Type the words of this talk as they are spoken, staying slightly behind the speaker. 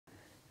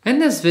In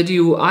this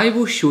video, I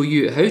will show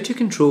you how to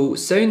control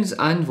sounds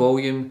and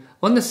volume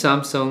on the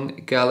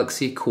Samsung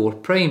Galaxy Core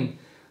Prime.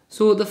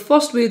 So the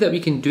first way that we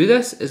can do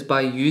this is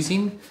by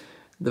using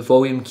the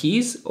volume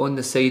keys on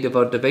the side of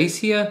our device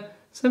here,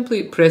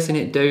 simply pressing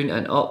it down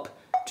and up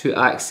to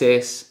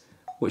access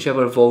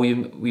whichever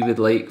volume we would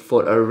like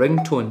for our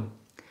ringtone.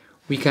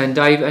 We can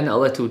dive in a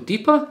little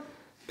deeper,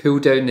 pull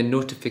down the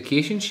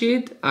notification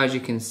shade as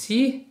you can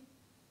see,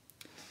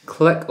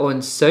 click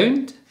on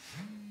sound,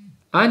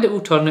 and it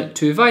will turn it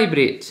to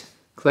vibrate.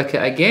 Click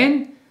it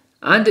again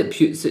and it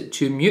puts it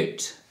to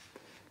mute,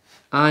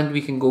 and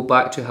we can go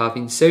back to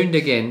having sound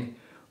again.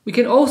 We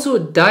can also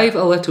dive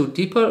a little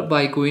deeper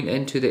by going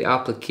into the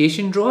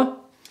application drawer,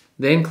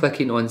 then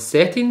clicking on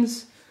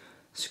settings,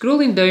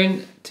 scrolling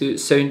down to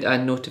sound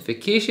and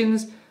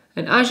notifications,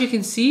 and as you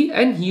can see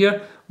in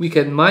here we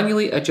can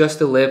manually adjust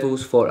the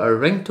levels for our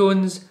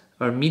ringtones,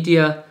 our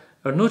media,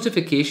 our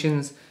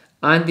notifications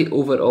and the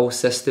overall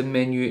system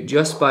menu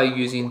just by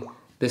using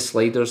the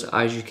sliders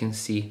as you can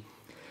see.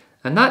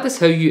 And that is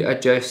how you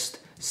adjust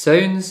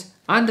sounds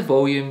and the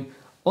volume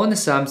on the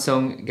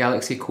Samsung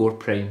Galaxy Core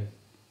Prime.